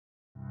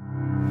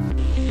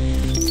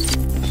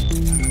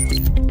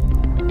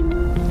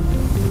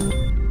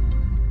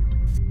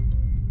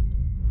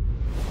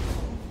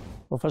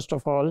first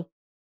of all,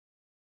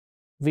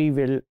 we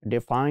will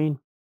define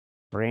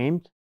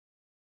frames,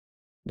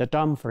 the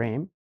term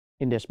frame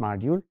in this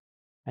module,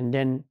 and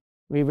then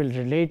we will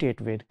relate it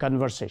with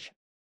conversation.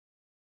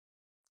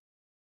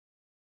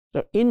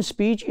 So in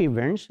speech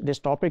events, this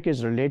topic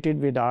is related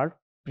with our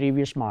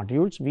previous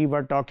modules. We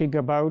were talking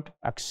about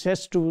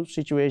access to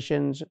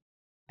situations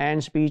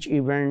and speech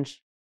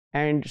events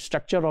and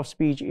structure of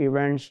speech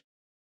events,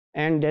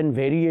 and then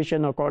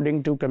variation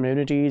according to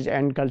communities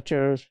and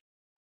cultures.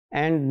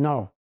 And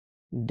now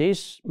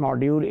this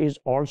module is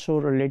also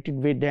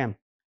related with them.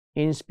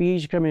 In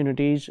speech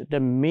communities, the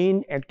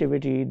main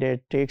activity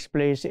that takes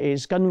place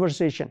is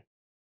conversation.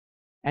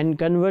 And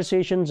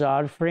conversations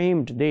are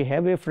framed, they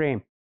have a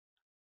frame.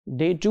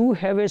 They too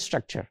have a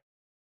structure.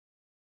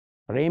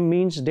 Frame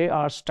means they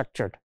are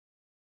structured.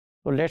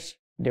 So let's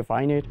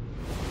define it.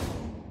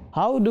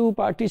 How do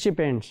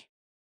participants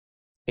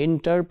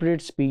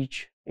interpret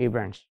speech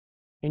events?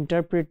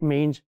 Interpret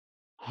means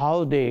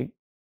how they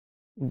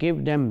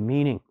give them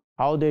meaning,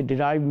 how they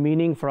derive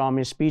meaning from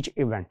a speech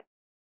event.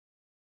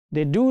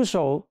 They do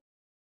so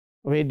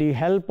with the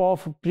help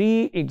of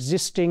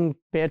pre-existing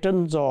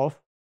patterns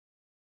of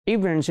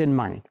events in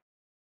mind.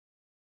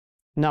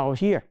 Now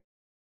here,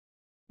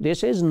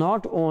 this is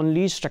not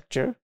only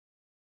structure,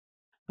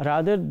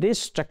 rather this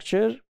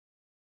structure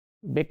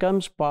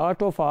becomes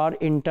part of our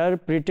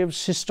interpretive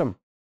system.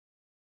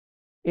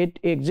 It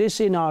exists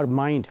in our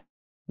mind.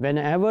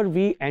 Whenever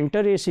we enter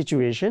a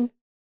situation,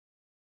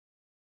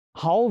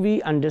 how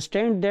we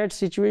understand that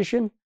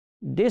situation,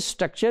 this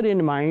structure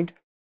in mind,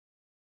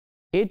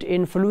 it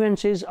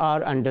influences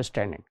our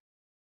understanding.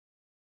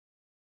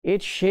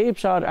 It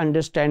shapes our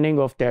understanding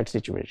of that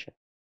situation.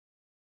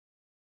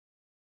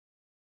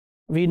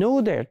 We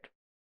know that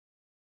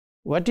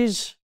what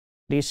is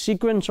the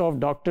sequence of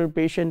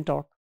doctor-patient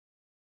talk?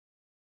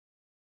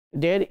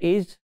 There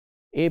is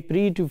a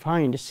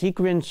predefined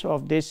sequence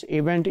of this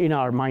event in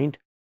our mind,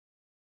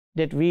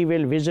 that we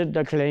will visit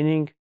the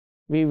clinic,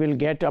 we will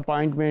get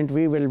appointment,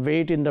 we will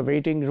wait in the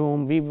waiting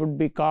room, we would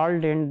be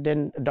called, and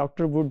then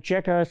doctor would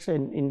check us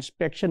and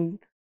inspection,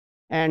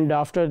 and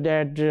after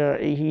that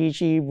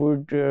she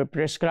would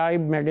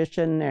prescribe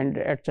medicine and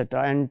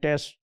etc. and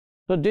test.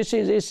 So this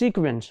is a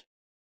sequence,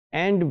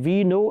 and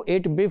we know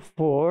it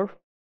before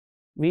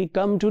we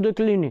come to the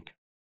clinic.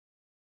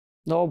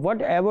 Now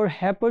whatever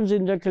happens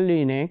in the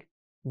clinic,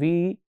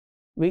 we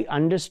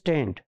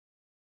understand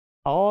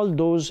all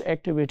those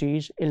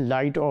activities in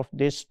light of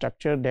this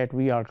structure that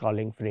we are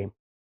calling frame.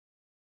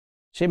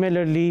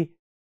 Similarly,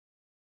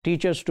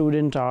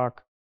 teacher-student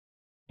talk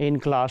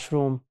in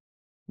classroom,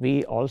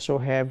 we also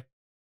have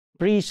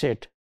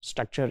preset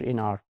structure in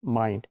our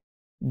mind.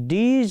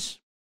 These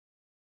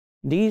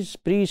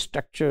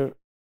pre-structured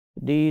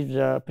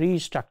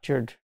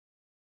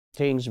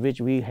things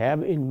which we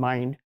have in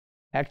mind,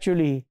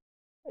 actually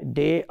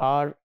they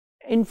are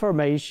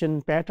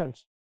information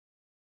patterns,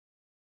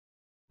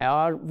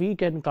 or we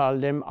can call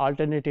them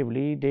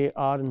alternatively, they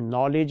are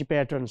knowledge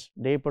patterns.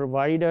 They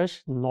provide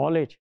us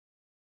knowledge.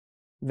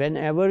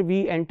 Whenever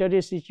we enter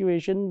a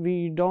situation,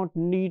 we don't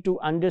need to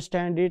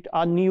understand it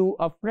anew,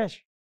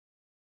 afresh.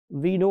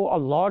 We know a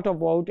lot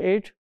about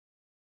it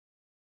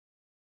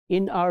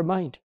in our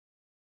mind.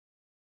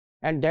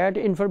 And that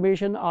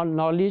information or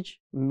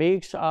knowledge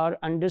makes our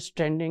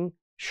understanding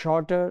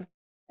shorter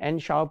and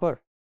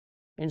sharper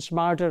and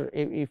smarter,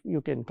 if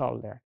you can call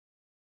that.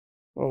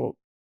 So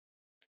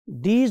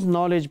these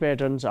knowledge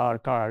patterns are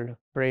called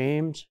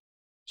frames,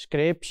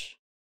 scripts,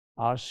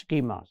 or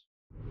schemas.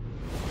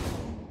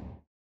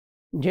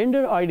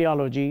 Gender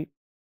ideology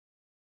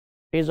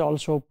is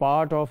also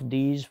part of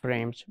these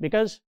frames,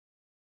 because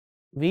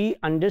we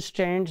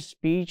understand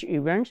speech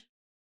events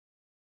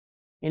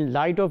in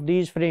light of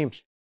these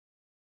frames.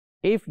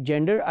 If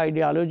gender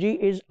ideology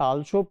is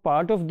also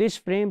part of this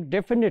frame,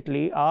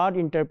 definitely our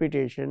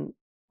interpretation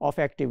of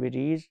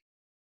activities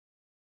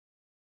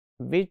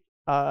which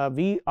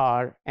we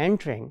are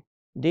entering,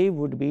 they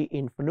would be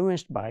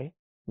influenced by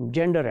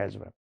gender as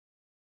well.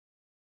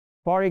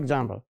 For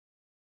example,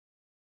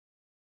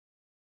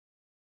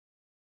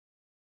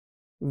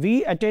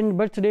 we attend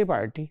birthday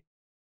party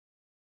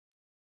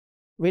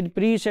with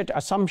preset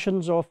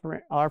assumptions of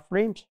our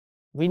frames.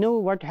 We know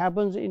what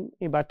happens in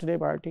a birthday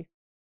party.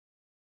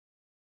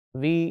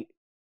 We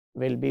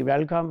will be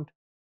welcomed,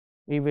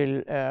 we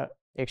will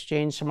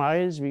exchange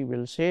smiles, we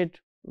will sit,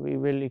 we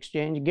will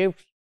exchange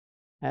gifts,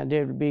 and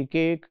there will be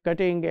cake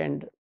cutting,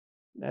 and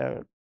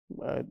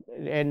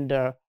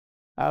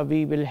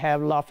we will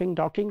have laughing,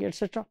 talking,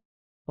 etc.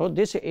 So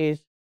this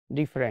is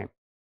the frame.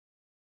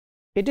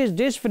 It is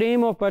this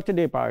frame of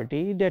birthday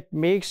party that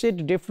makes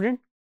it different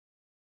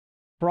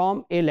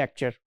from a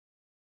lecture.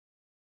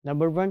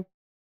 Number one,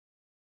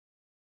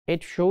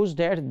 it shows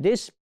that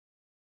this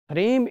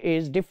frame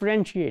is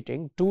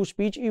differentiating two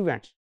speech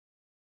events.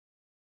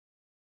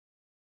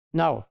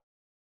 Now,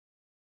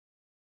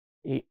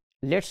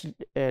 let's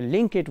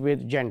link it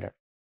with gender.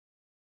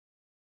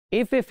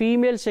 If a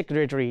female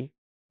secretary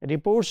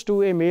reports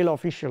to a male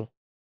official,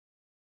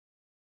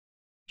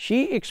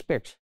 she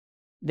expects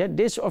that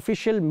this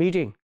official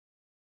meeting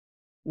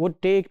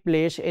would take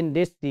place in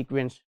this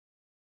sequence.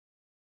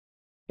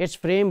 Its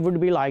frame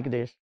would be like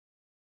this.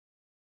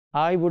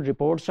 I would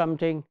report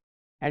something,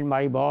 and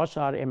my boss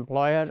or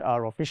employer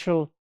or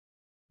official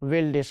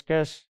will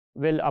discuss,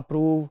 will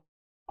approve,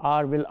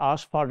 or will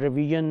ask for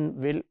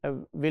revision,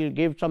 will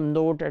give some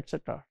note,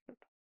 etc.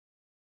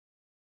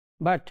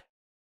 But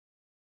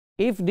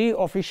if the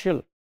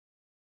official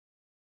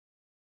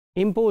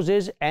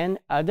imposes an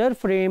other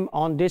frame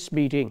on this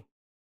meeting,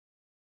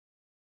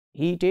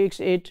 he takes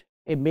it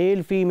a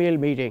male-female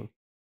meeting,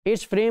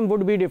 its frame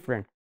would be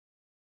different.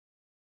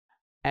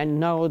 And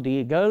now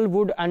the girl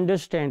would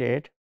understand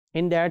it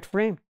in that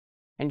frame,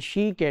 and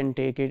she can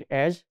take it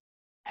as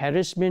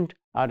harassment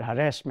or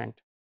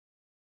harassment.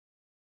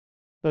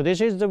 So this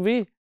is the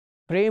way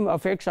frame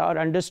affects our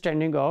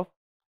understanding of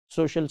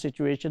social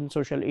situations,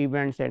 social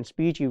events, and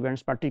speech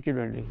events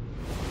particularly.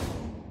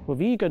 So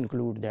we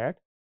conclude that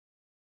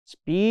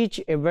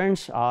speech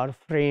events are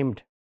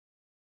framed.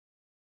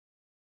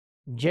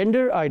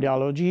 Gender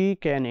ideology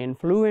can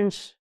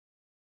influence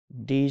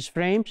these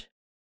frames,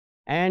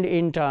 and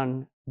in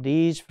turn,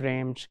 these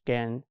frames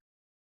can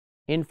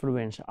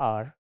influence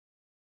our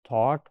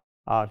thought,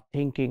 our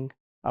thinking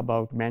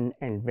about men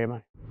and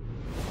women.